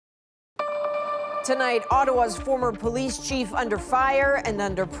Tonight, Ottawa's former police chief under fire and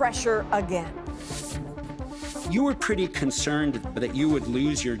under pressure again. You were pretty concerned that you would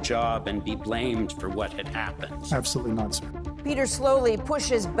lose your job and be blamed for what had happened. Absolutely not, sir. Peter Sloly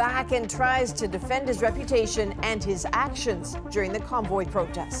pushes back and tries to defend his reputation and his actions during the convoy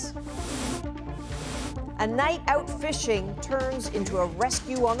protests. A night out fishing turns into a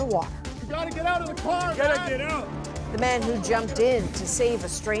rescue on the water. You gotta get out of the car, Gotta get out. The man who jumped in to save a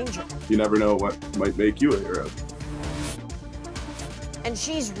stranger. You never know what might make you a hero. And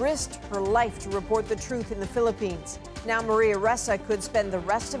she's risked her life to report the truth in the Philippines. Now Maria Ressa could spend the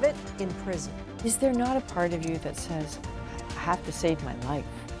rest of it in prison. Is there not a part of you that says, I have to save my life?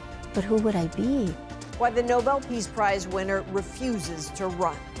 But who would I be? Why the Nobel Peace Prize winner refuses to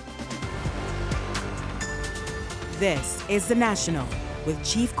run. This is The National with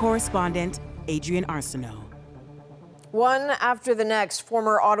Chief Correspondent Adrian Arsenault. One after the next,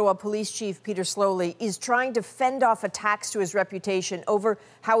 former Ottawa Police Chief Peter Sloly is trying to fend off attacks to his reputation over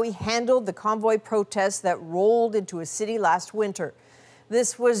how he handled the convoy protests that rolled into his city last winter.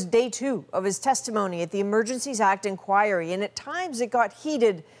 This was day 2 of his testimony at the Emergencies Act inquiry, and at times it got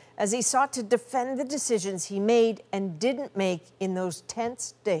heated as he sought to defend the decisions he made and didn't make in those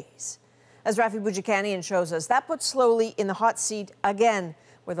tense days. As Rafi Boudjikanian shows us, that put Sloly in the hot seat again,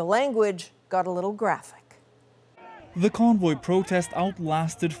 where the language got a little graphic. The convoy protest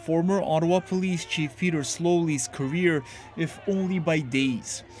outlasted former Ottawa Police Chief Peter Sloly's career, if only by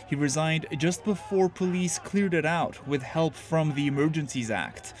days. He resigned just before police cleared it out with help from the Emergencies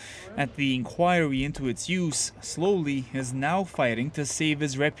Act. At the inquiry into its use, Sloly is now fighting to save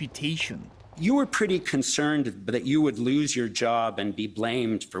his reputation. You were pretty concerned that you would lose your job and be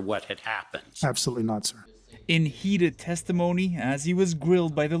blamed for what had happened. Absolutely not, sir. In heated testimony, as he was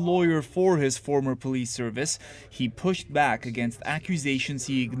grilled by the lawyer for his former police service, he pushed back against accusations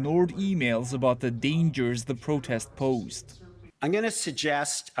he ignored emails about the dangers the protest posed. I'm going to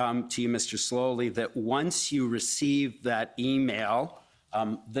suggest to you, Mr. Sloly, that once you receive that email,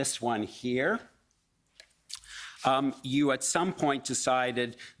 this one here, you at some point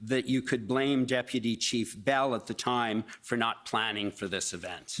decided that you could blame Deputy Chief Bell at the time for not planning for this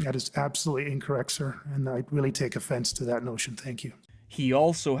event. That is absolutely incorrect, sir, and I really take offense to that notion. Thank you. He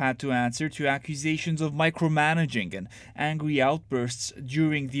also had to answer to accusations of micromanaging and angry outbursts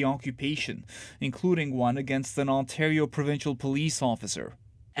during the occupation, including one against an Ontario provincial police officer.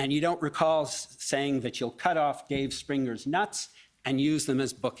 And you don't recall saying that you'll cut off Dave Springer's nuts and use them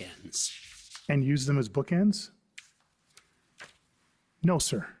as bookends. And use them as bookends? No,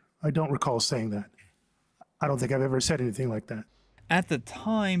 sir. I don't recall saying that. I don't think I've ever said anything like that. At the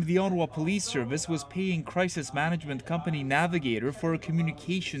time, the Ottawa Police Service was paying crisis management company Navigator for a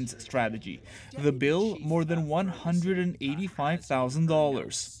communications strategy. The bill, more than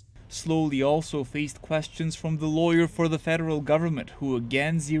 $185,000. Sloly also faced questions from the lawyer for the federal government, who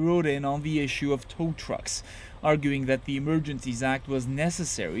again zeroed in on the issue of tow trucks, arguing that the Emergencies Act was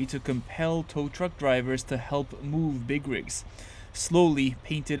necessary to compel tow truck drivers to help move big rigs. Sloly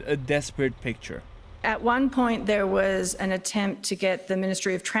painted a desperate picture. At one point, there was an attempt to get the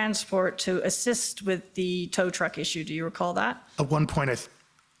Ministry of Transport to assist with the tow truck issue. Do you recall that? At one point, I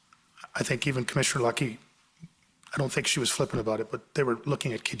think even Commissioner Lucky, I don't think she was flippant about it, but they were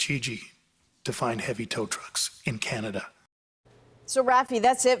looking at Kijiji to find heavy tow trucks in Canada. So, Rafi,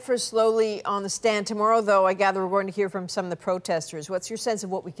 that's it for Sloly on the stand. Tomorrow, though, I gather we're going to hear from some of the protesters. What's your sense of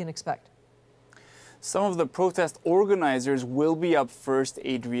what we can expect? Some of the protest organizers will be up first,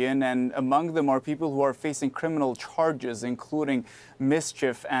 Adrian, and among them are people who are facing criminal charges, including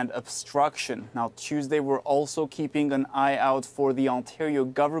mischief and obstruction. Now, Tuesday, we're also keeping an eye out for the Ontario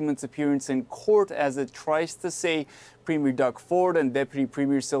government's appearance in court as it tries to say Premier Doug Ford and Deputy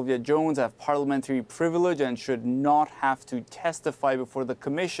Premier Sylvia Jones have parliamentary privilege and should not have to testify before the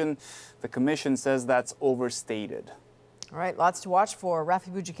Commission. The Commission says that's overstated. All right, lots to watch for. Rafi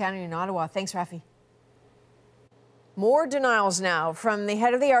Boudjikanian in Ottawa. Thanks, Rafi. More denials now from the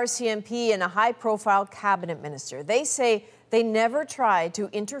head of the RCMP and a high-profile cabinet minister. They say they never tried to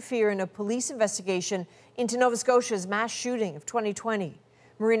interfere in a police investigation into Nova Scotia's mass shooting of 2020.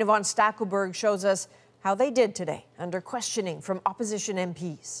 Marina von Stackelberg shows us how they did today under questioning from opposition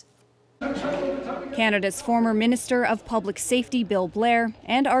MPs. Canada's former Minister of Public Safety Bill Blair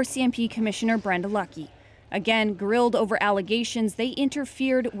and RCMP Commissioner Brenda Lucki, again grilled over allegations they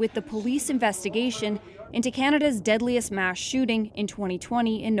interfered with the police investigation into Canada's deadliest mass shooting in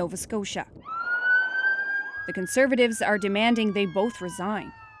 2020 in Nova Scotia. The Conservatives are demanding they both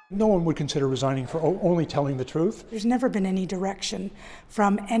resign. No one would consider resigning for only telling the truth. There's never been any direction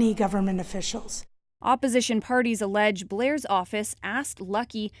from any government officials Opposition parties allege Blair's office asked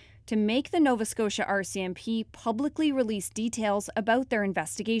Lucky to make the Nova Scotia RCMP publicly release details about their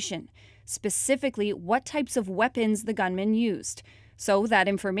investigation, specifically what types of weapons the gunman used, so that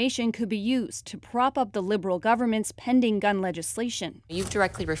information could be used to prop up the Liberal government's pending gun legislation. You've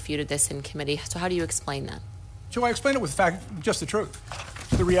directly refuted this in committee, so how do you explain that? So I explain it with just the truth.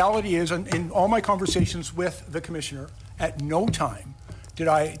 The reality is, in all my conversations with the commissioner, at no time did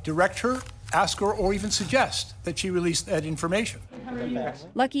I direct her, ask her, or even suggest that she release that information.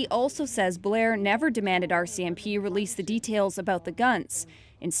 Lucky also says Blair never demanded RCMP release the details about the guns.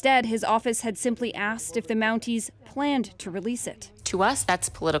 Instead, his office had simply asked if the Mounties planned to release it. To us, that's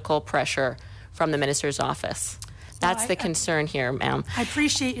political pressure from the minister's office. That's the concern here, ma'am. I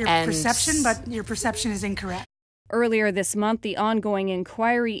appreciate your perception, but your perception is incorrect. Earlier this month, the ongoing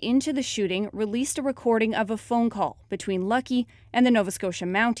inquiry into the shooting released a recording of a phone call between Lucky and the Nova Scotia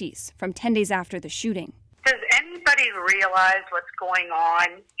Mounties from 10 days after the shooting. Does anybody realize what's going on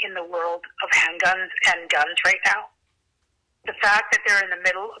in the world of handguns and guns right now? The fact that they're in the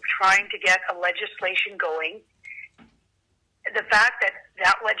middle of trying to get a legislation going, the fact that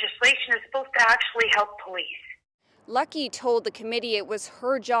that legislation is supposed to actually help police. Lucky told the committee it was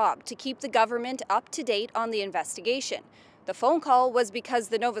her job to keep the government up to date on the investigation. The phone call was because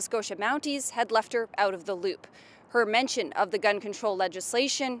the Nova Scotia Mounties had left her out of the loop. Her mention of the gun control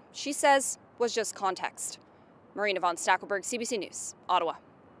legislation, she says, was just context. Marina von Stackelberg, CBC News, Ottawa.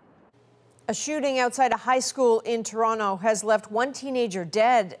 A shooting outside a high school in Toronto has left one teenager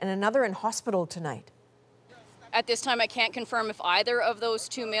dead and another in hospital tonight. At this time, I can't confirm if either of those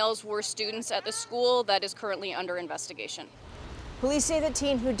two males were students at the school. That is currently under investigation. Police say the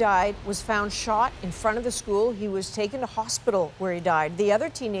teen who died was found shot in front of the school. He was taken to hospital where he died. The other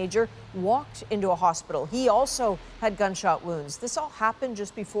teenager walked into a hospital. He also had gunshot wounds. This all happened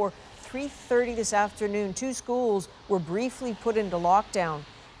just before 3:30 this afternoon. Two schools were briefly put into lockdown.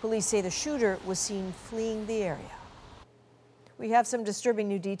 Police say the shooter was seen fleeing the area. We have some disturbing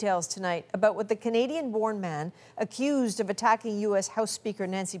new details tonight about what the Canadian-born man accused of attacking U.S. House Speaker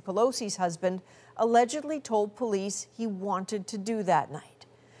Nancy Pelosi's husband allegedly told police he wanted to do that night.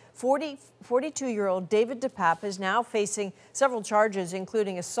 42-year-old David DePape is now facing several charges,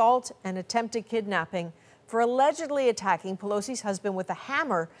 including assault and attempted kidnapping, for allegedly attacking Pelosi's husband with a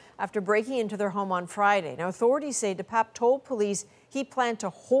hammer after breaking into their home on Friday. Now, authorities say DePape told police he planned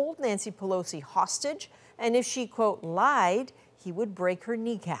to hold Nancy Pelosi hostage, and if she, quote, lied, he would break her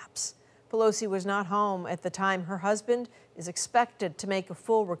kneecaps. Pelosi was not home at the time. Her husband is expected to make a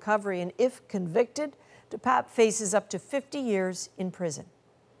full recovery, and if convicted, DePape faces up to 50 years in prison.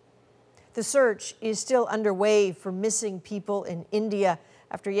 The search is still underway for missing people in India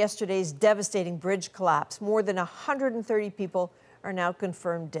after yesterday's devastating bridge collapse. More than 130 people are now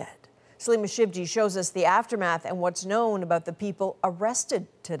confirmed dead. Salima Shivji shows us the aftermath and what's known about the people arrested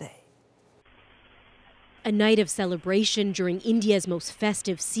today. A night of celebration during India's most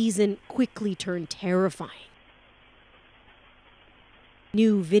festive season quickly turned terrifying.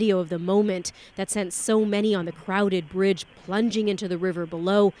 New video of the moment that sent so many on the crowded bridge plunging into the river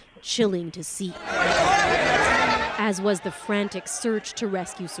below, chilling to see. As was the frantic search to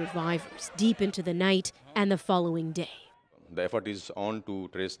rescue survivors deep into the night and the following day. The effort is on to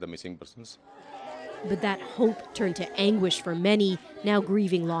trace the missing persons. But that hope turned to anguish for many now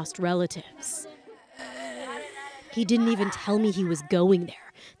grieving lost relatives. He didn't even tell me he was going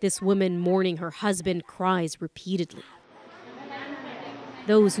there. This woman mourning her husband cries repeatedly.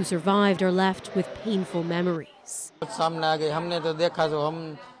 Those who survived are left with painful memories.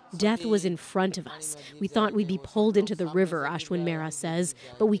 Death was in front of us. We thought we'd be pulled into the river, Ashwin Mehra says,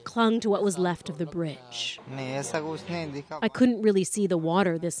 but we clung to what was left of the bridge. I couldn't really see the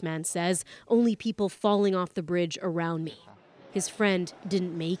water, this man says, only people falling off the bridge around me. His friend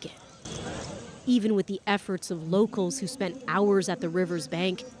didn't make it. Even with the efforts of locals who spent hours at the river's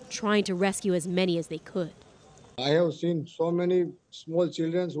bank trying to rescue as many as they could. I have seen so many small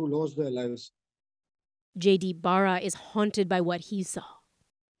children who lost their lives. J.D. Barra is haunted by what he saw.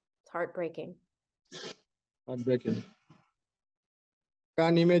 It's heartbreaking. Heartbreaking.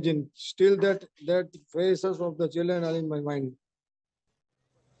 Can't imagine. Still that faces of the children are in my mind.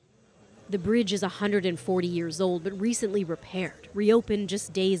 The bridge is 140 years old, but recently repaired, reopened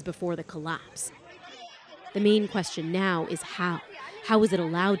just days before the collapse. The main question now is how. How was it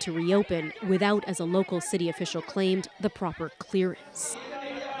allowed to reopen without, as a local city official claimed, the proper clearance?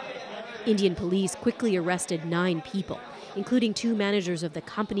 Indian police quickly arrested 9 people, including 2 managers of the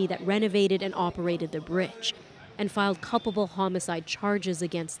company that renovated and operated the bridge, and filed culpable homicide charges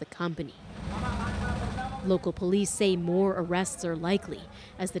against the company. Local police say more arrests are likely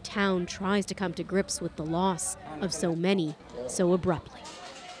as the town tries to come to grips with the loss of so many so abruptly.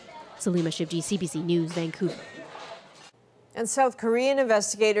 Salima Shivji, CBC News, Vancouver. And South Korean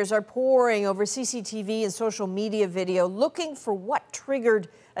investigators are poring over CCTV and social media video looking for what triggered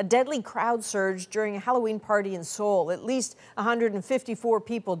a deadly crowd surge during a Halloween party in Seoul. At least 154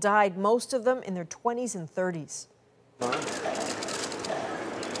 people died, most of them in their 20s and 30s.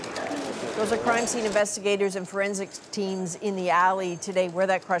 Those are crime scene investigators and forensics teams in the alley today where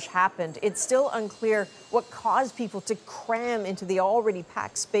that crush happened. It's still unclear what caused people to cram into the already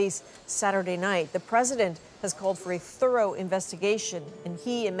packed space Saturday night. The president has called for a thorough investigation, and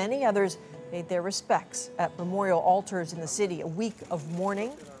he and many others paid their respects at memorial altars in the city. A week of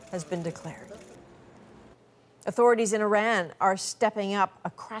mourning has been declared. Authorities in Iran are stepping up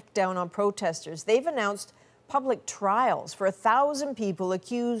a crackdown on protesters. They've announced public trials for 1,000 people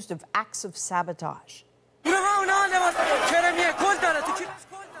accused of acts of sabotage.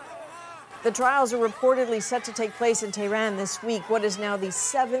 The trials are reportedly set to take place in Tehran this week, what is now the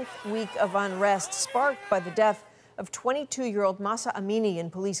 7th week of unrest, sparked by the death of 22-year-old Mahsa Amini in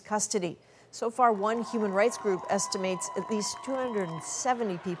police custody. So far, one human rights group estimates at least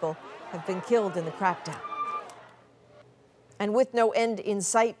 270 people have been killed in the crackdown. And with no end in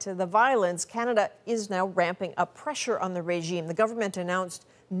sight to the violence, Canada is now ramping up pressure on the regime. The government announced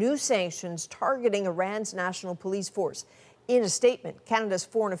new sanctions targeting Iran's national police force. In a statement, Canada's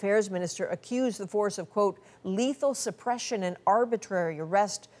Foreign Affairs Minister accused the force of, quote, lethal suppression and arbitrary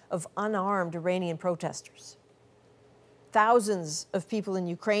arrest of unarmed Iranian protesters. Thousands of people in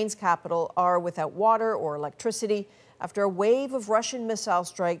Ukraine's capital are without water or electricity after a wave of Russian missile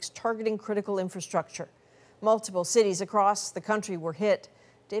strikes targeting critical infrastructure. Multiple cities across the country were hit.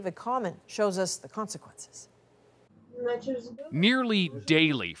 David Common shows us the consequences. Nearly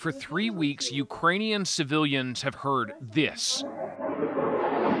daily for 3 weeks, Ukrainian civilians have heard this.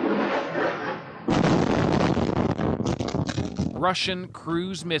 Russian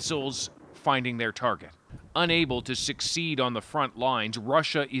cruise missiles finding their target. Unable to succeed on the front lines,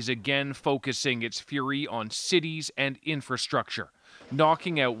 Russia is again focusing its fury on cities and infrastructure,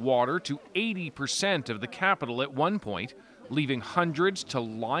 knocking out water to 80% of the capital at one point, leaving hundreds to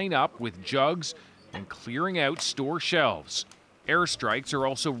line up with jugs and clearing out store shelves. Airstrikes are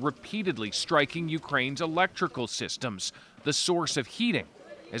also repeatedly striking Ukraine's electrical systems, the source of heating,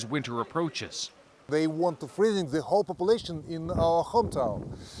 as winter approaches. They want to freezing the whole population in our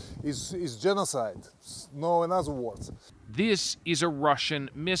hometown. It's genocide, no in other words. This is a Russian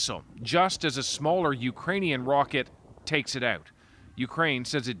missile, just as a smaller Ukrainian rocket takes it out. Ukraine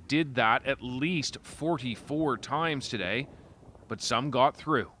says it did that at least 44 times today, but some got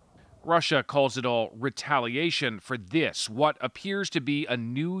through. Russia calls it all retaliation for this, what appears to be a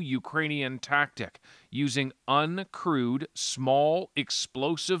new Ukrainian tactic, using uncrewed, small,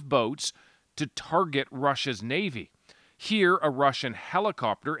 explosive boats to target Russia's navy. Here, a Russian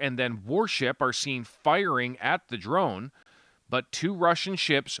helicopter and then warship are seen firing at the drone, but 2 Russian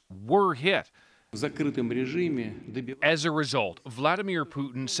ships were hit. As a result, Vladimir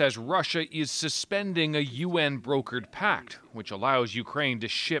Putin says Russia is suspending a UN-brokered pact, which allows Ukraine to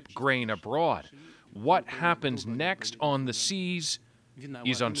ship grain abroad. What happens next on the seas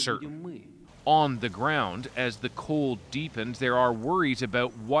is uncertain. On the ground, as the cold deepens, there are worries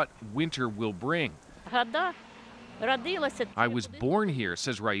about what winter will bring. I was born here,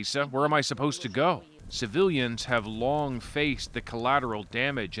 says Raisa. Where am I supposed to go? Civilians have long faced the collateral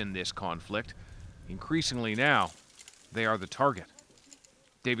damage in this conflict. Increasingly now, they are the target.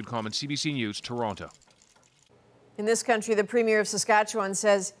 David Common, CBC News, Toronto. In this country, the Premier of Saskatchewan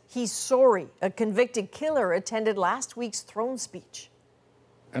says he's sorry a convicted killer attended last week's throne speech.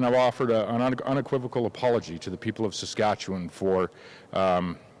 And I've offered an unequivocal apology to the people of Saskatchewan for,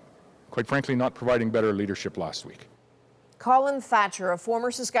 quite frankly, not providing better leadership last week. Colin Thatcher, a former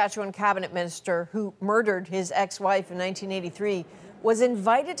Saskatchewan cabinet minister who murdered his ex-wife in 1983, was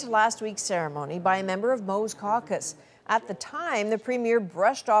invited to last week's ceremony by a member of Moe's caucus. At the time, the Premier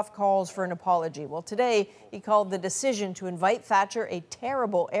brushed off calls for an apology. Well, today, he called the decision to invite Thatcher a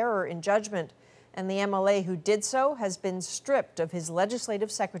terrible error in judgment, and the MLA who did so has been stripped of his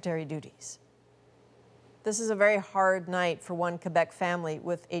legislative secretary duties. This is a very hard night for one Quebec family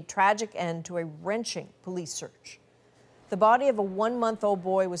with a tragic end to a wrenching police search. The body of a 1-month-old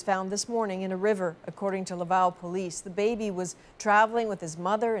boy was found this morning in a river, according to Laval police. The baby was traveling with his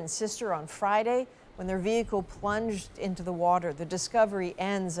mother and sister on Friday when their vehicle plunged into the water. The discovery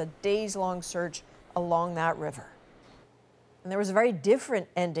ends a days-long search along that river. And there was a very different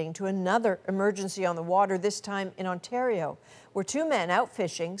ending to another emergency on the water, this time in Ontario, where 2 men out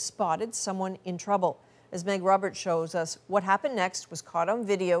fishing spotted someone in trouble. As Meg Roberts shows us, what happened next was caught on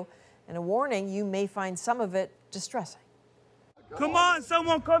video, and a warning, you may find some of it distressing. Come on,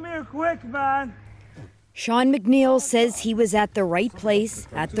 someone come here quick, man. Sean McNeil says he was at the right place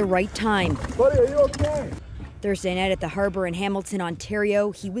at the right time. Buddy, are you okay? Thursday night at the harbor in Hamilton,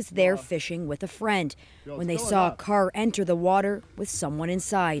 Ontario, he was there fishing with a friend when they saw a car enter the water with someone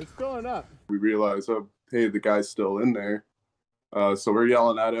inside. We realized, oh, hey, the guy's still in there. So we're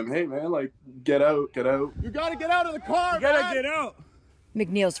yelling at him, hey, man, like, get out, get out. You gotta get out of the car, man. You gotta get out.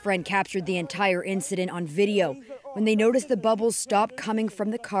 McNeil's friend captured the entire incident on video. When they noticed the bubbles stop coming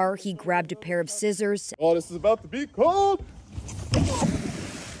from the car, he grabbed a pair of scissors. Oh, this is about to be cold.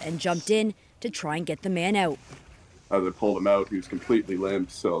 And jumped in to try and get the man out. As I pulled him out, he was completely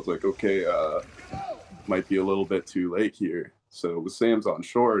limp. So I was like, okay, might be a little bit too late here. So Sam's on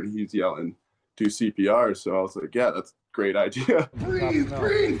shore and he's yelling, do CPR. So I was like, yeah, that's a great idea. Breathe,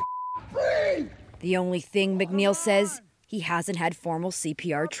 breathe, breathe. The only thing McNeil says, he hasn't had formal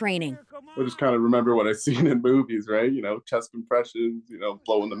CPR training. I just kind of remember what I've seen in movies, right? You know, chest compressions, you know,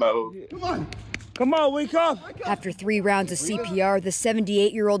 blowing them out. Come on, wake up. After 3 rounds of CPR, the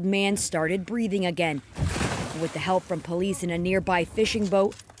 78-year-old man started breathing again. With the help from police and a nearby fishing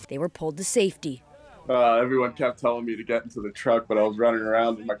boat, they were pulled to safety. Everyone kept telling me to get into the truck, but I was running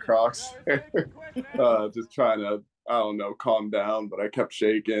around in my Crocs, just trying to, I don't know, calm down. But I kept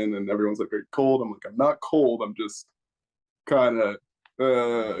shaking, and everyone's like, "Are you cold?" I'm like, "I'm not cold. I'm just kind of,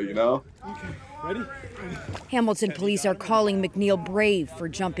 you know." Okay, ready? Hamilton police are calling McNeil brave for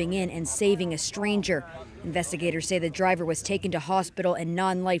jumping in and saving a stranger. Investigators say the driver was taken to hospital in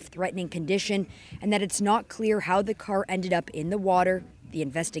non-life-threatening condition and that it's not clear how the car ended up in the water. The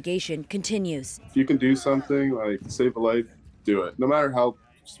investigation continues. If you can do something like save a life, do it. No matter how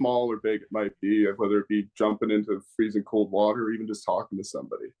small or big it might be, whether it be jumping into freezing cold water or even just talking to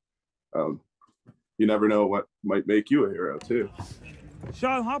somebody. You never know what might make you a hero, too.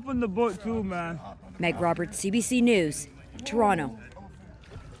 Sean, hop on the boat too, man. Meg Roberts, CBC News, Toronto.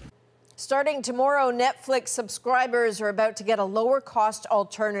 Starting tomorrow, Netflix subscribers are about to get a lower-cost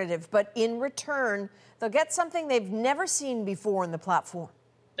alternative, but in return, they'll get something they've never seen before in the platform.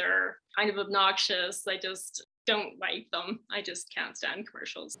 They're kind of obnoxious. I just don't like them. I just can't stand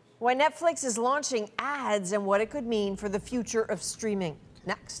commercials. Why Netflix is launching ads and what it could mean for the future of streaming.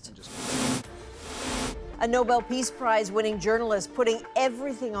 Next. A Nobel Peace Prize winning journalist putting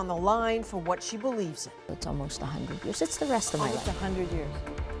everything on the line for what she believes in. It's almost 100 years. It's the rest of my life. 100 years.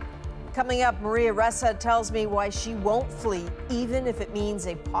 Coming up, Maria Ressa tells me why she won't flee, even if it means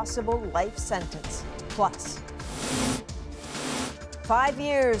a possible life sentence. Plus, 5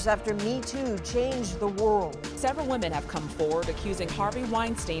 years after Me Too changed the world. Several women have come forward accusing Harvey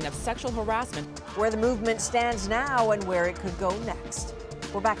Weinstein of sexual harassment. Where the movement stands now and where it could go next.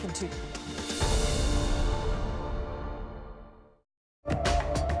 We're back in 2.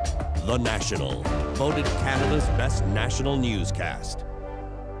 The National, voted Canada's best national newscast.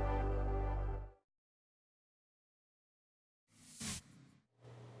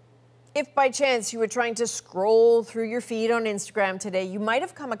 If by chance you were trying to scroll through your feed on Instagram today, you might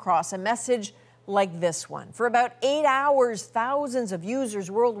have come across a message like this one. For about 8 hours, thousands of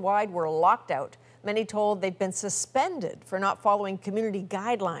users worldwide were locked out. Many told they've been suspended for not following community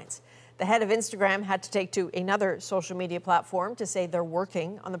guidelines. The head of Instagram had to take to another social media platform to say they're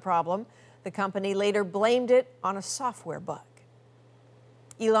working on the problem. The company later blamed it on a software bug.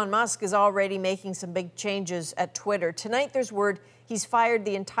 Elon Musk is already making some big changes at Twitter. Tonight, there's word he's fired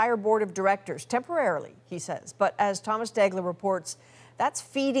the entire board of directors, temporarily, he says. But as Thomas Dagler reports, that's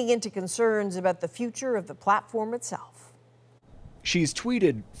feeding into concerns about the future of the platform itself. She's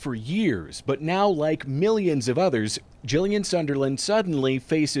tweeted for years, but now, like millions of others, Gillian Sunderland suddenly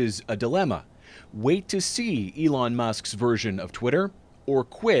faces a dilemma. Wait to see Elon Musk's version of Twitter or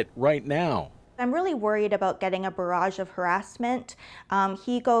quit right now. I'm really worried about getting a barrage of harassment.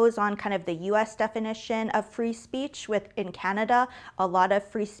 He goes on kind of the US definition of free speech, with in Canada, a lot of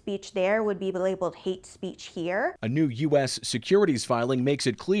free speech there would be labeled hate speech here. A new U.S. securities filing makes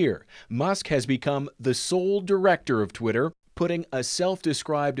it clear Musk has become the sole director of Twitter, putting a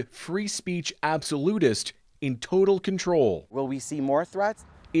self-described free speech absolutist in total control. Will we see more threats?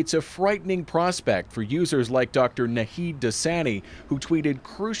 It's a frightening prospect for users like Dr. Nahid Dasani, who tweeted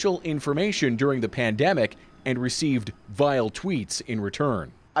crucial information during the pandemic and received vile tweets in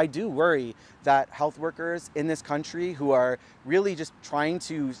return. I do worry that health workers in this country who are really just trying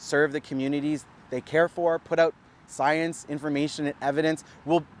to serve the communities they care for, put out science, information, and evidence,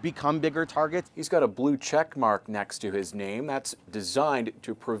 will become bigger targets. He's got a blue check mark next to his name. That's designed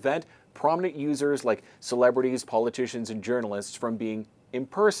to prevent prominent users like celebrities, politicians, and journalists from being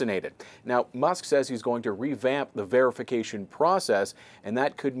impersonated. Now, Musk says he's going to revamp the verification process, and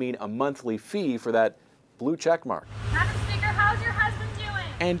that could mean a monthly fee for that blue check mark. Madam Speaker, how's your husband doing?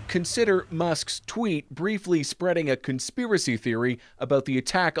 And consider Musk's tweet briefly spreading a conspiracy theory about the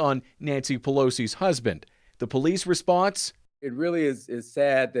attack on Nancy Pelosi's husband. The police response? It really is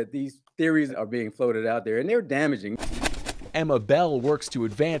sad that these theories are being floated out there, and they're damaging. Emma Bell works to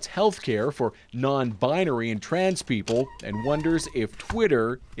advance health care for non-binary and trans people and wonders if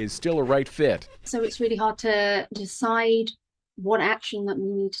Twitter is still a right fit. So it's really hard to decide what action that we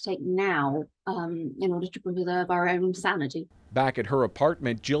need to take now in order to preserve our own sanity. Back at her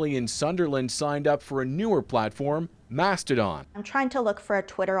apartment, Gillian Sunderland signed up for a newer platform, Mastodon. I'm trying to look for a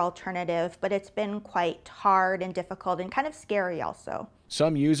Twitter alternative, but it's been quite hard and difficult and kind of scary also.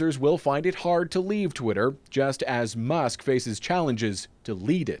 Some users will find it hard to leave Twitter, just as Musk faces challenges to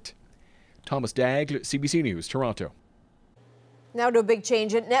lead it. Thomas Daigle, CBC News, Toronto. Now to a big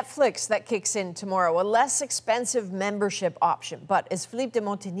change at Netflix that kicks in tomorrow, a less expensive membership option. But as Philippe de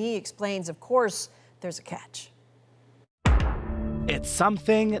Montigny explains, of course, there's a catch. It's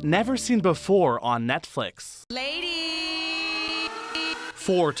something never seen before on Netflix.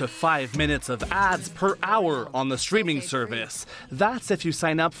 4 to 5 minutes of ads per hour on the streaming service. That's if you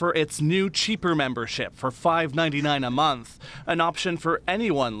sign up for its new cheaper membership for $5.99 a month, an option for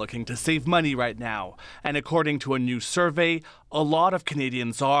anyone looking to save money right now. And according to a new survey, a lot of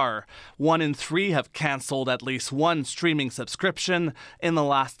Canadians are. 1 in 3 have cancelled at least one streaming subscription in the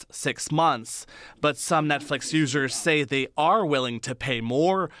last 6 months. But some Netflix users say they are willing to pay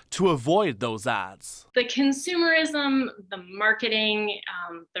more to avoid those ads. The consumerism, the marketing,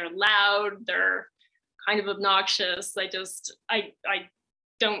 they're loud, they're kind of obnoxious. I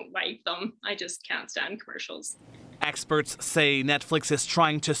don't like them. I just can't stand commercials. Experts say Netflix is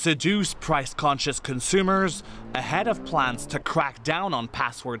trying to seduce price-conscious consumers ahead of plans to crack down on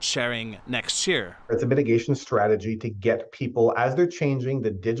password sharing next year. It's a mitigation strategy to get people, as they're changing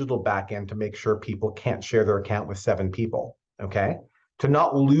the digital backend, to make sure people can't share their account with 7 people, okay? To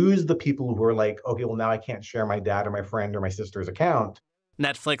not lose the people who are like, okay, well, now I can't share my dad or my friend or my sister's account.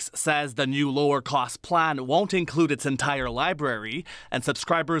 Netflix says the new lower-cost plan won't include its entire library, and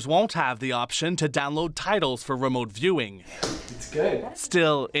subscribers won't have the option to download titles for remote viewing. It's good.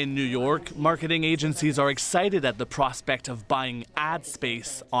 Still, in New York, marketing agencies are excited at the prospect of buying ad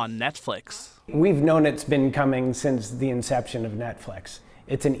space on Netflix. We've known it's been coming since the inception of Netflix.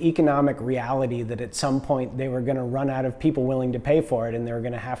 It's an economic reality that at some point they were going to run out of people willing to pay for it, and they were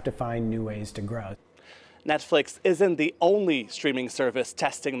going to have to find new ways to grow. Netflix isn't the only streaming service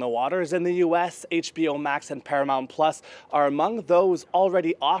testing the waters in the US. HBO Max and Paramount Plus are among those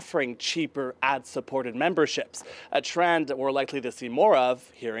already offering cheaper ad-supported memberships, a trend we're likely to see more of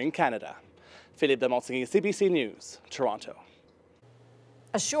here in Canada. Philippe de Montigny, CBC News, Toronto.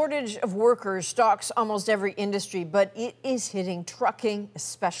 A shortage of workers stalks almost every industry, but it is hitting trucking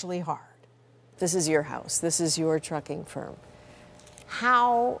especially hard. This is your house. This is your trucking firm.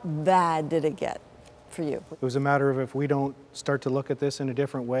 How bad did it get for you? It was a matter of, if we don't start to look at this in a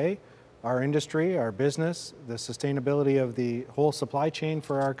different way, our industry, our business, the sustainability of the whole supply chain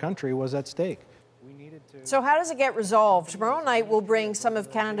for our country was at stake. So how does it get resolved? Tomorrow night we'll bring some of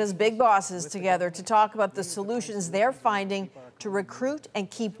Canada's big bosses together to talk about the solutions they're finding to recruit and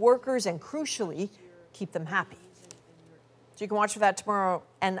keep workers, and crucially, keep them happy. So you can watch for that tomorrow.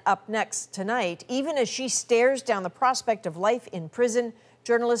 And up next tonight, even as she stares down the prospect of life in prison,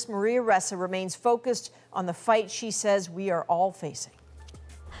 journalist Maria Ressa remains focused on the fight she says we are all facing.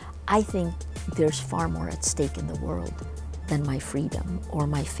 I think there's far more at stake in the world than my freedom or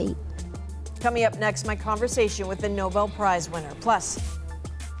my fate. Coming up next, my conversation with the Nobel Prize winner. Plus,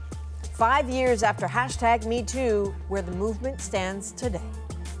 5 years after #MeToo, where the movement stands today.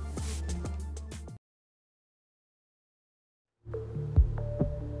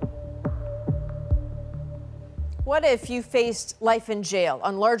 What if you faced life in jail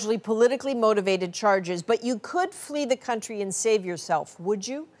on largely politically motivated charges, but you could flee the country and save yourself? Would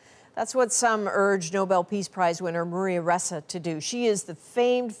you? That's what some urged Nobel Peace Prize winner Maria Ressa to do. She is the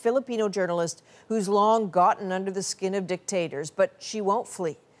famed Filipino journalist who's long gotten under the skin of dictators, but she won't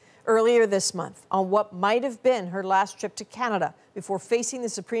flee. Earlier this month, on what might have been her last trip to Canada before facing the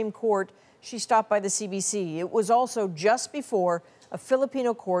Supreme Court, she stopped by the CBC. It was also just before a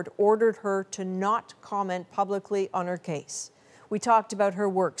Filipino court ordered her to not comment publicly on her case. We talked about her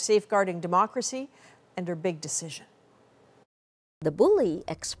work safeguarding democracy and her big decision. The bully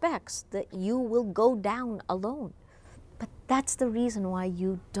expects that you will go down alone. But that's the reason why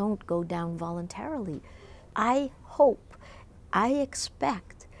you don't go down voluntarily. I hope, I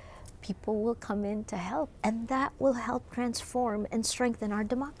expect people will come in to help, and that will help transform and strengthen our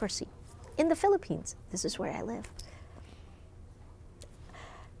democracy. In the Philippines, this is where I live.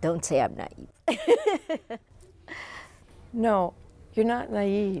 Don't say I'm naive. No, you're not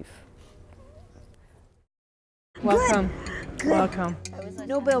naive. Welcome. Good. Welcome.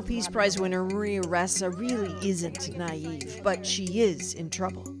 Nobel Peace Prize winner Maria Ressa really isn't naive, but she is in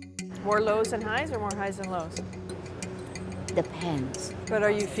trouble. More lows and highs or more highs and lows? Depends. But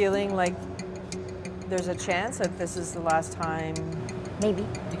are you feeling like there's a chance that this is the last time maybe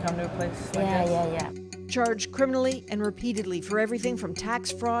you come to a place like this? Yeah. Charged criminally and repeatedly for everything from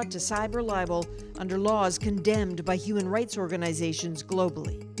tax fraud to cyber libel under laws condemned by human rights organizations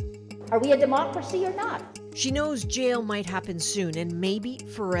globally. Are we a democracy or not? She knows jail might happen soon and maybe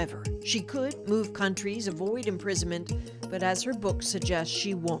forever. She could move countries, avoid imprisonment, but as her book suggests,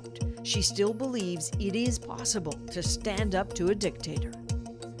 she won't. She still believes it is possible to stand up to a dictator.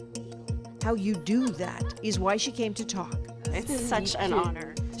 How you do that is why she came to talk. It's such an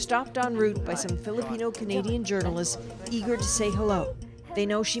honor. Stopped en route by some Filipino-Canadian journalists eager to say hello. They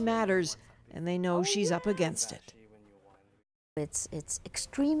know she matters, and they know she's up against it. It's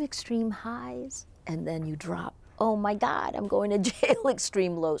extreme highs, and then you drop. Oh my God, I'm going to jail.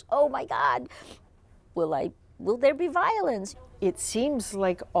 Extreme lows. Oh my God, will there be violence? It seems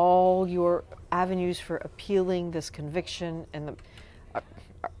like all your avenues for appealing this conviction and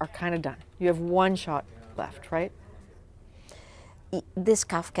are kind of done. You have one shot left, right? This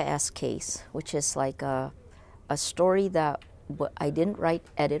Kafkaesque case, which is like a story that I didn't write,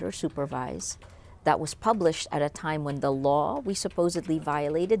 edit, or supervise, that was published at a time when the law we supposedly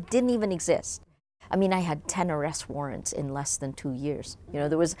violated didn't even exist. I mean, I had 10 arrest warrants in less than 2 years. You know,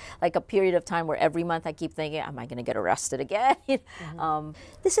 there was like a period of time where every month I keep thinking, am I going to get arrested again?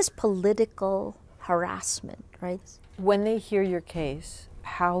 This is political harassment, right? When they hear your case,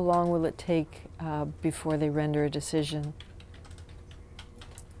 how long will it take before they render a decision?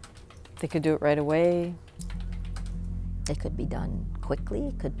 They could do it right away. It could be done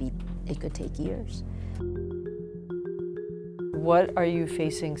quickly. It could take years. What are you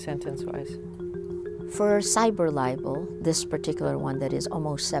facing sentence-wise? For cyber libel, this particular one that is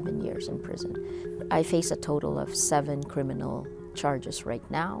almost 7 years in prison, I face a total of 7 criminal charges right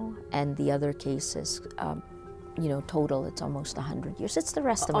now, and the other cases, total, it's almost 100 years. It's the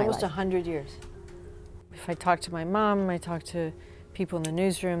rest of my life. Almost 100 years. If I talk to my mom, I talk to people in the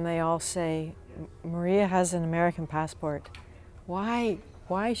newsroom, they all say, Maria has an American passport. Why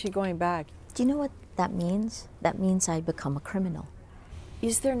is she going back? Do you know what that means? That means I become a criminal.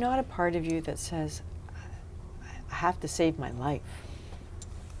 Is there not a part of you that says, I have to save my life?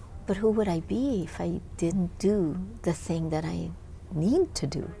 But who would I be if I didn't do the thing that I need to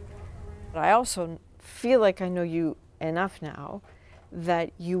do? I also feel like I know you enough now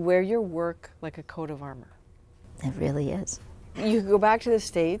that you wear your work like a coat of armor. It really is. You could go back to the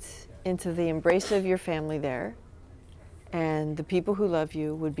States, into the embrace of your family there, and the people who love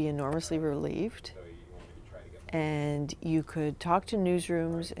you would be enormously relieved. And you could talk to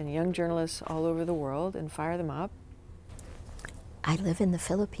newsrooms and young journalists all over the world and fire them up. I live in the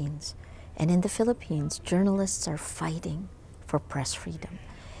Philippines, and in the Philippines, journalists are fighting for press freedom.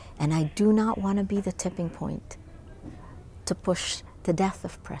 And I do not want to be the tipping point to push the death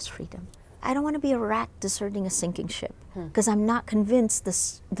of press freedom. I don't want to be a rat deserting a sinking ship, because I'm not convinced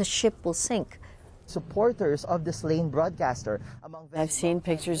the ship will sink. Supporters of the slain broadcaster. I've seen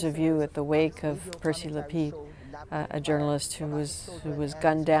pictures of you at the wake of Percy Lapid, a journalist who was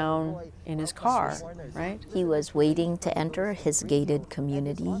gunned down in his car, right? He was waiting to enter his gated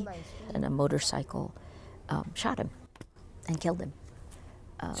community, and a motorcycle shot him and killed him.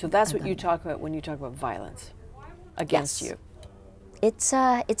 So that's what you talk about when you talk about violence against you. It's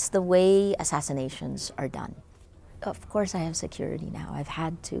the way assassinations are done. Of course I have security now. I've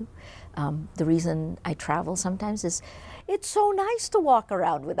had to. The reason I travel sometimes is it's so nice to walk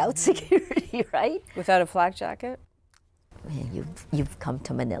around without security, right? Without a flak jacket? You've come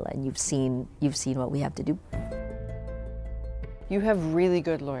to Manila and you've seen what we have to do. You have really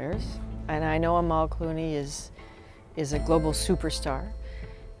good lawyers, and I know Amal Clooney is a global superstar.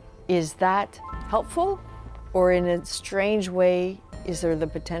 Is that helpful, or in a strange way, is there the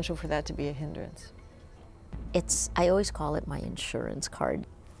potential for that to be a hindrance? I always call it my insurance card.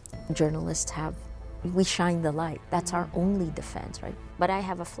 Journalists we shine the light. That's our only defense, right? But I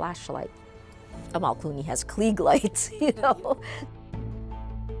have a flashlight. Amal Clooney has Klieg lights, you know?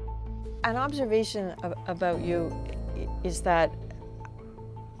 An observation about you is that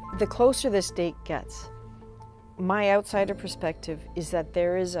the closer this date gets, my outsider perspective is that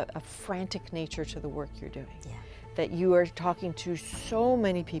there is a frantic nature to the work you're doing. Yeah. that you are talking to so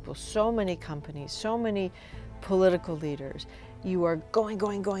many people, so many companies, so many political leaders. You are going.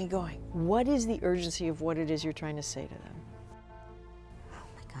 What is the urgency of what it is you're trying to say to them? Oh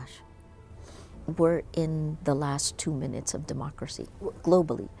my gosh. We're in the last 2 minutes of democracy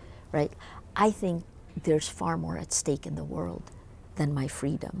globally, right? I think there's far more at stake in the world than my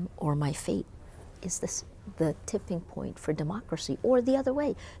freedom or my fate. Is this the tipping point for democracy, or the other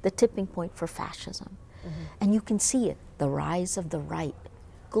way, the tipping point for fascism? Mm-hmm. And you can see it, the rise of the right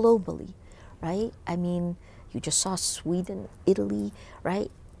globally, right? I mean, you just saw Sweden, Italy,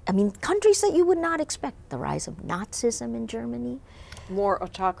 right? I mean, countries that you would not expect. The rise of Nazism in Germany. More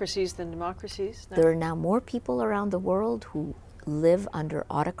autocracies than democracies? No. There are now more people around the world who live under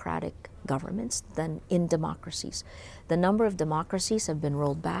autocratic governments than in democracies. The number of democracies have been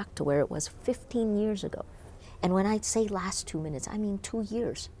rolled back to where it was 15 years ago. And when I say last 2 minutes, I mean 2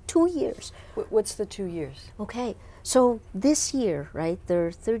 years. 2 years. What's the 2 years? Okay, so this year, right, there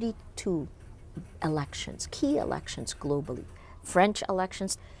are 32 elections, key elections globally. French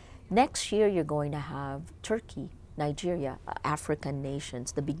elections. Next year, you're going to have Turkey, Nigeria, African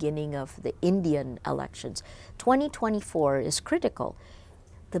nations, the beginning of the Indian elections. 2024 is critical.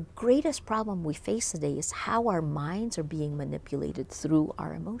 The greatest problem we face today is how our minds are being manipulated through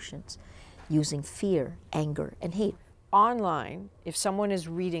our emotions, using fear, anger, and hate. Online, if someone is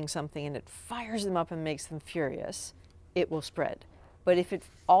reading something and it fires them up and makes them furious, it will spread. But if it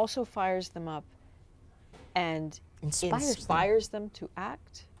also fires them up and inspires them to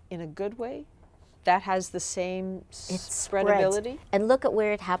act in a good way, that has the same spreadability. And look at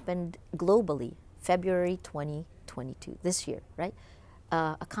where it happened globally, February 2022, this year, right?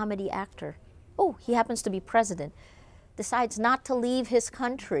 A comedy actor, he happens to be president, decides not to leave his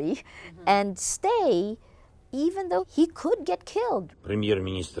country and stay, even though he could get killed. And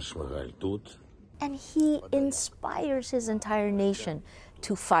he inspires his entire nation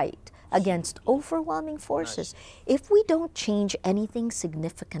to fight against overwhelming forces. If we don't change anything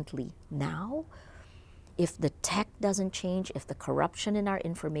significantly now, if the tech doesn't change, if the corruption in our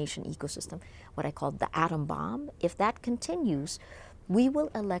information ecosystem, what I call the atom bomb, if that continues, we will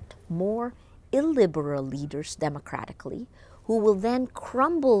elect more illiberal leaders democratically who will then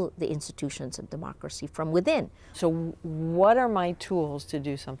crumble the institutions of democracy from within. So what are my tools to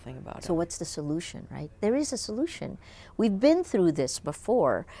do something about it? So what's the solution, right? There is a solution. We've been through this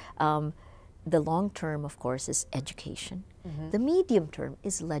before. The long term, of course, is education. Mm-hmm. The medium term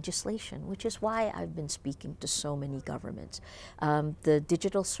is legislation, which is why I've been speaking to so many governments. The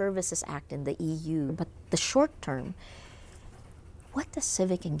Digital Services Act in the EU. But the short term, what does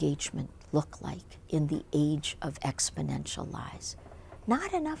civic engagement look like in the age of exponential lies?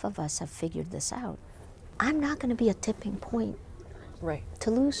 Not enough of us have figured this out. I'm not going to be a tipping point to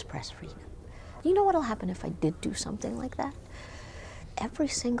lose press freedom. You know what will happen if I did do something like that? Every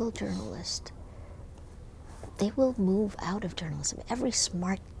single journalist, they will move out of journalism. Every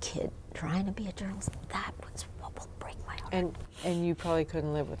smart kid trying to be a journalist, that's what will break my heart. And you probably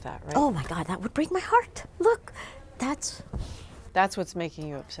couldn't live with that, right? Oh my God, that would break my heart. Look, that's what's making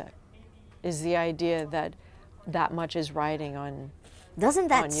you upset, is the idea that that much is riding on Doesn't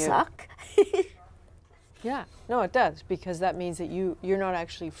that suck? Yeah, no, it does, because that means that you're not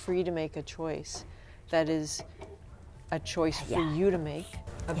actually free to make a choice that is a choice for you to make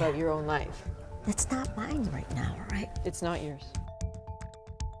about your own life. It's not mine right now, right? It's not yours.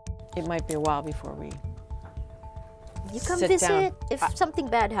 It might be a while before we You come visit if something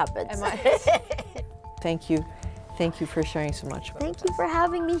bad happens. Thank you. Thank you for sharing so much. Thank you for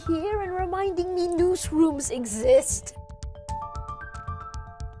having me here and reminding me newsrooms exist.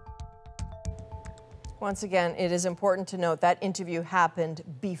 Once again, it is important to note that interview happened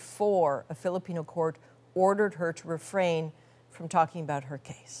before a Filipino court ordered her to refrain from talking about her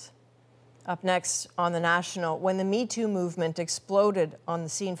case. Up next on The National, when the Me Too movement exploded on the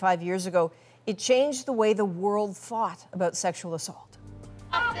scene 5 years ago, it changed the way the world thought about sexual assault.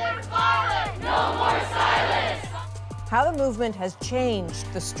 Stop this violence! No more silence! How the movement has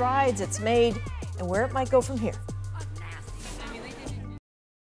changed, the strides it's made, and where it might go from here.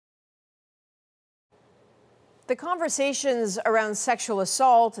 The conversations around sexual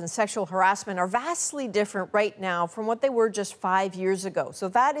assault and sexual harassment are vastly different right now from what they were just 5 years ago. So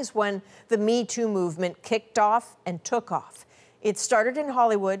that is when the Me Too movement kicked off and took off. It started in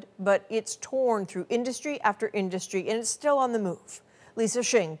Hollywood, but it's torn through industry after industry, and it's still on the move. Lisa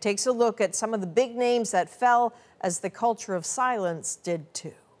Shing takes a look at some of the big names that fell as the culture of silence did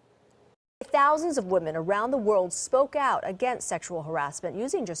too. Thousands of women around the world spoke out against sexual harassment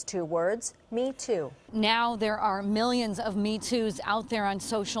using just 2 words, Me Too. Now there are millions of Me Toos out there on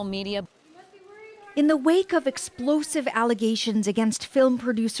social media. In the wake of explosive allegations against film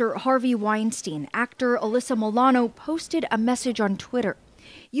producer Harvey Weinstein, actor Alyssa Milano posted a message on Twitter.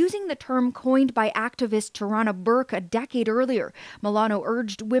 Using the term coined by activist Tarana Burke a decade earlier, Milano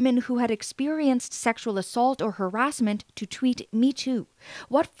urged women who had experienced sexual assault or harassment to tweet "Me Too."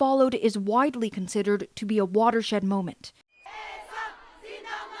 What followed is widely considered to be a watershed moment.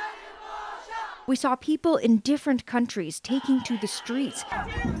 We saw people in different countries taking to the streets.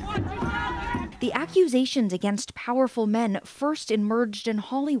 The accusations against powerful men first emerged in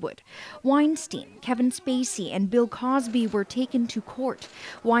Hollywood. Weinstein, Kevin Spacey, and Bill Cosby were taken to court.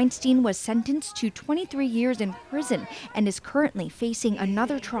 Weinstein was sentenced to 23 years in prison and is currently facing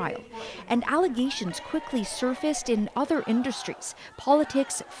another trial. And allegations quickly surfaced in other industries: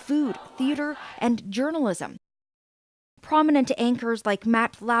 politics, food, theater, and journalism. Prominent anchors like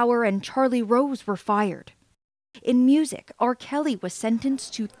Matt Lauer and Charlie Rose were fired. In music, R. Kelly was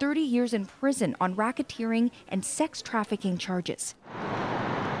sentenced to 30 years in prison on racketeering and sex trafficking charges.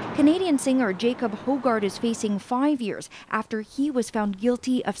 Canadian singer Jacob Hoggard is facing 5 years after he was found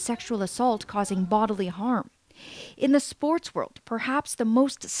guilty of sexual assault causing bodily harm. In the sports world, perhaps the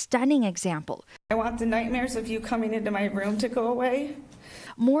most stunning example. I want the nightmares of you coming into my room to go away.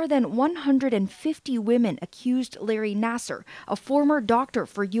 More than 150 women accused Larry Nassar, a former doctor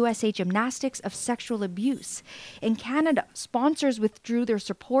for USA Gymnastics, of sexual abuse. In Canada, sponsors withdrew their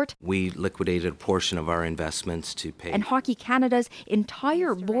support. We liquidated a portion of our investments to pay. And Hockey Canada's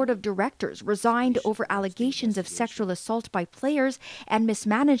entire board of directors resigned over allegations of sexual assault by players and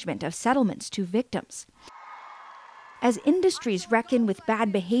mismanagement of settlements to victims. As industries reckon with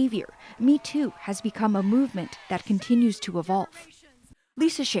bad behavior, Me Too has become a movement that continues to evolve.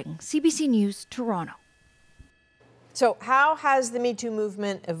 Lisa Shing, CBC News, Toronto. So how has the Me Too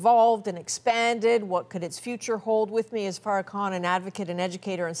movement evolved and expanded? What could its future hold? With me is Farah Khan, an advocate and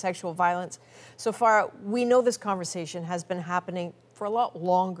educator on sexual violence. So Farah, we know this conversation has been happening for a lot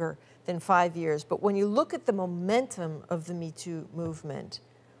longer than 5 years. But when you look at the momentum of the Me Too movement,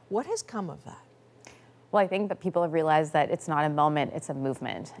 what has come of that? Well, I think that people have realized that it's not a moment, it's a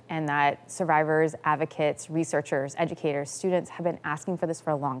movement, and that survivors, advocates, researchers, educators, students have been asking for this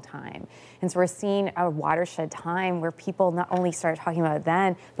for a long time. And so we're seeing a watershed time where people not only started talking about it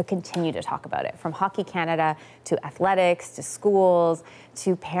then, but continue to talk about it. From Hockey Canada to athletics to schools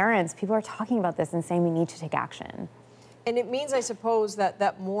to parents, people are talking about this and saying we need to take action. And it means, I suppose,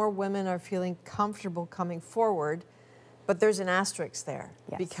 that more women are feeling comfortable coming forward, but there's an asterisk there.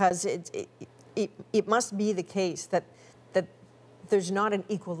 Yes. Because it must be the case that there's not an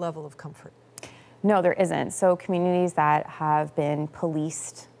equal level of comfort. No, there isn't. So communities that have been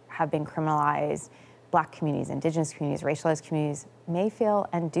policed, have been criminalized, Black communities, Indigenous communities, racialized communities may feel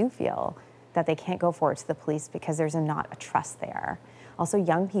and do feel that they can't go forward to the police because there's not a trust there. Also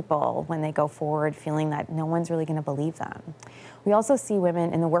young people, when they go forward, feeling that no one's really going to believe them. We also see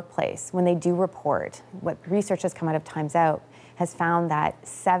women in the workplace, when they do report, what research has come out of Time's Out has found that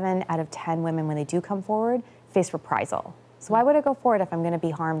 7 out of 10 women, when they do come forward, face reprisal. So why would I go forward if I'm going to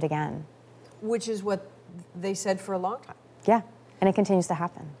be harmed again? Which is what they said for a long time. Yeah, and it continues to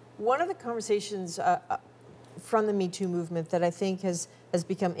happen. One of the conversations from the Me Too movement that I think has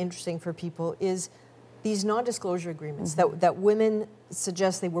become interesting for people is these non-disclosure agreements that women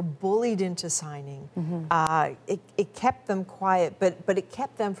suggest they were bullied into signing. It kept them quiet, but it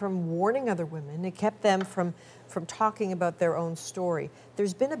kept them from warning other women. It kept them from talking about their own story.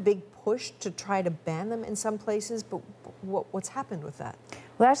 There's been a big push to try to ban them in some places, but what's happened with that?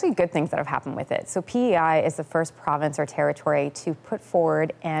 Well, actually good things that have happened with it. So PEI is the first province or territory to put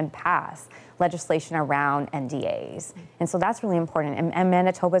forward and pass legislation around NDAs. And so that's really important. And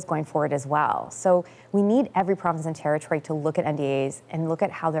Manitoba is going forward as well. So we need every province and territory to look at NDAs and look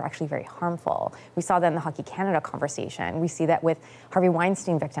at how they're actually very harmful. We saw that in the Hockey Canada conversation. We see that with Harvey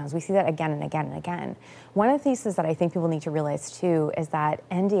Weinstein victims. We see that again and again and again. One of the theses that I think people need to realize too is that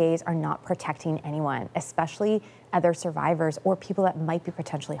NDAs are not protecting anyone, especially other survivors or people that might be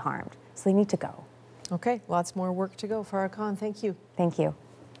potentially harmed. So they need to go. Okay, lots more work to go. Farah Khan, thank you. Thank you.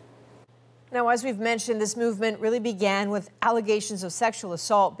 Now, as we've mentioned, this movement really began with allegations of sexual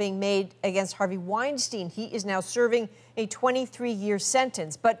assault being made against Harvey Weinstein. He is now serving a 23-year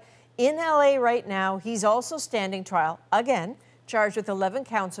sentence. But in LA right now, he's also standing trial again, charged with 11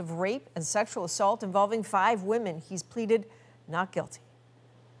 counts of rape and sexual assault involving 5 women. He's pleaded not guilty.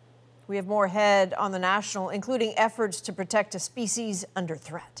 We have more ahead on The National, including efforts to protect a species under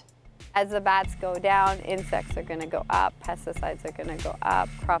threat. As the bats go down, insects are going to go up, pesticides are going to go up,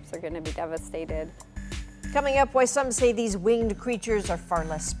 crops are going to be devastated. Coming up, why some say these winged creatures are far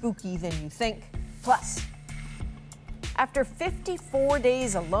less spooky than you think. Plus, After 54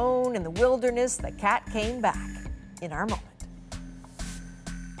 days alone in the wilderness, the cat came back. In our moment.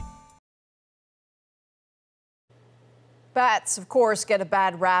 Bats, of course, get a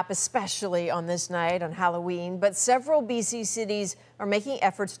bad rap, especially on this night on Halloween, but several BC cities are making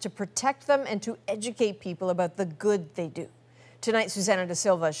efforts to protect them and to educate people about the good they do. Tonight, Susana da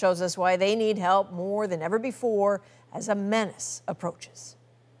Silva shows us why they need help more than ever before as a menace approaches.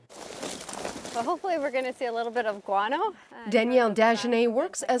 So hopefully we're going to see a little bit of guano. Danielle Dagenet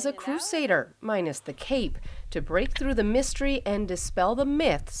works as a crusader, minus the cape, to break through the mystery and dispel the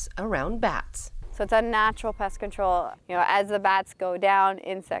myths around bats. So it's a natural pest control. You know, as the bats go down,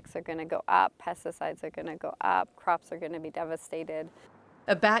 insects are going to go up, pesticides are going to go up, crops are going to be devastated.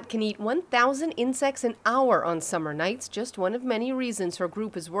 A bat can eat 1,000 insects an hour on summer nights, just one of many reasons her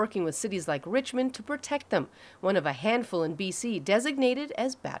group is working with cities like Richmond to protect them, one of a handful in BC designated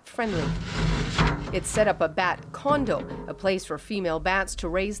as bat-friendly. It's set up a bat condo, a place for female bats to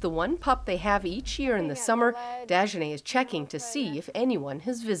raise the one pup they have each year in the summer. Dagenet is checking to see if anyone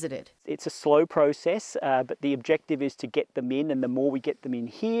has visited. It's a slow process, but the objective is to get them in, and the more we get them in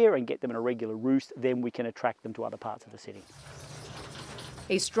here and get them in a regular roost, then we can attract them to other parts of the city.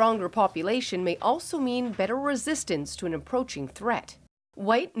 A stronger population may also mean better resistance to an approaching threat.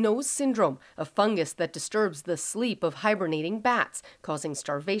 White nose syndrome, a fungus that disturbs the sleep of hibernating bats, causing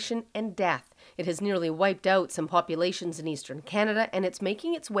starvation and death. It has nearly wiped out some populations in eastern Canada, and it's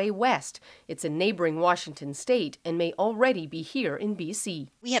making its way west. It's in neighboring Washington state and may already be here in BC.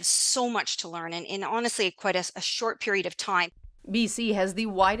 We have so much to learn in honestly quite a short period of time. BC has the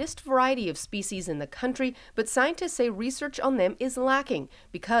widest variety of species in the country, but scientists say research on them is lacking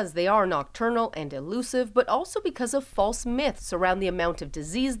because they are nocturnal and elusive, but also because of false myths around the amount of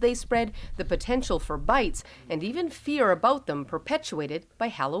disease they spread, the potential for bites, and even fear about them perpetuated by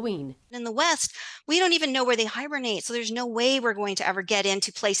Halloween. In the West, we don't even know where they hibernate, so there's no way we're going to ever get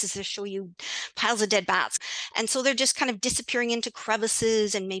into places that show you piles of dead bats. And so they're just kind of disappearing into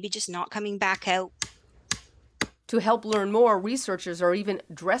crevices and maybe just not coming back out. To help learn more, researchers are even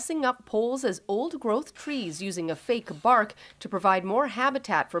dressing up poles as old-growth trees using a fake bark to provide more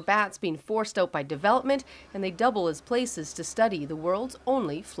habitat for bats being forced out by development, and they double as places to study the world's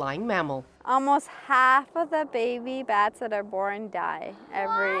only flying mammal. Almost half of the baby bats that are born die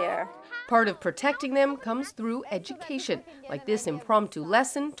every year. Part of protecting them comes through education, like this impromptu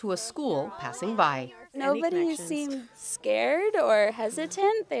lesson to a school passing by. Nobody seemed scared or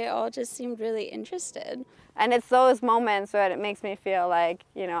hesitant. They all just seemed really interested. And it's those moments that it makes me feel like,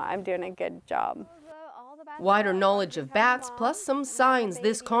 you know, I'm doing a good job. Wider knowledge of bats, plus some signs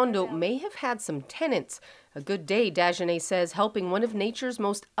this condo may have had some tenants. A good day, Dagenet says, helping one of nature's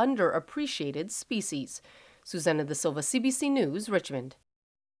most underappreciated species. Susana da Silva, CBC News, Richmond.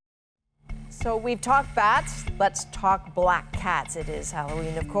 So we've talked bats, let's talk black cats. It is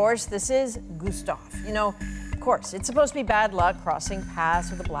Halloween, of course. This is Gustav. You know, of course, it's supposed to be bad luck crossing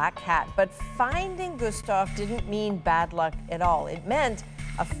paths with a black cat, but finding Gustav didn't mean bad luck at all. It meant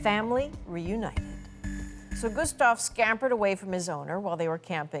a family reunited. So Gustav scampered away from his owner while they were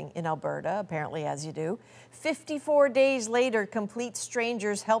camping in Alberta, apparently as you do. 54 days later, complete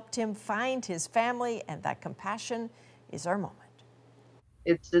strangers helped him find his family, and that compassion is our moment.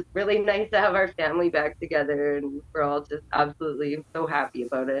 It's just really nice to have our family back together, and we're all just absolutely so happy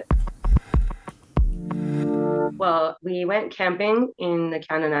about it. Well, we went camping in the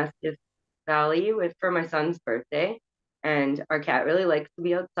Kananaskis Valley for my son's birthday, and our cat really likes to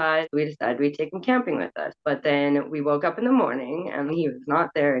be outside. We decided we'd take him camping with us, but then we woke up in the morning and he was not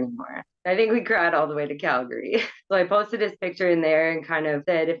there anymore. I think we cried all the way to Calgary. So I posted his picture in there and kind of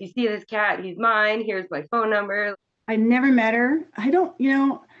said, if you see this cat, he's mine. Here's my phone number. I never met her. I don't,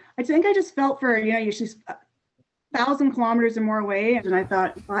 I think I just felt for her, she's 1,000 kilometers or more away. And I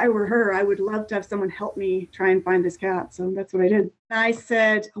thought, if I were her, I would love to have someone help me try and find this cat. So that's what I did. And I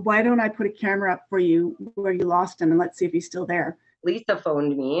said, why don't I put a camera up for you where you lost him and let's see if he's still there. Lisa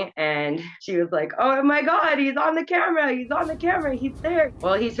phoned me and she was like, oh my God, he's on the camera. He's on the camera. He's there.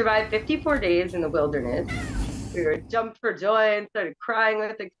 Well, he survived 54 days in the wilderness. We were jumped for joy and started crying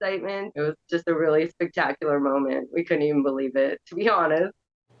with excitement. It was just a really spectacular moment. We couldn't even believe it, to be honest.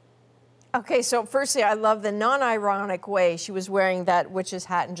 Okay, so firstly, I love the non-ironic way she was wearing that witch's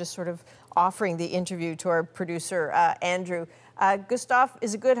hat and just sort of offering the interview to our producer, Andrew. Gustav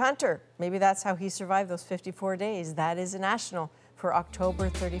is a good hunter. Maybe that's how he survived those 54 days. That is a national for October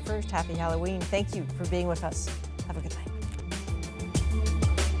 31st. Happy Halloween. Thank you for being with us. Have a good night.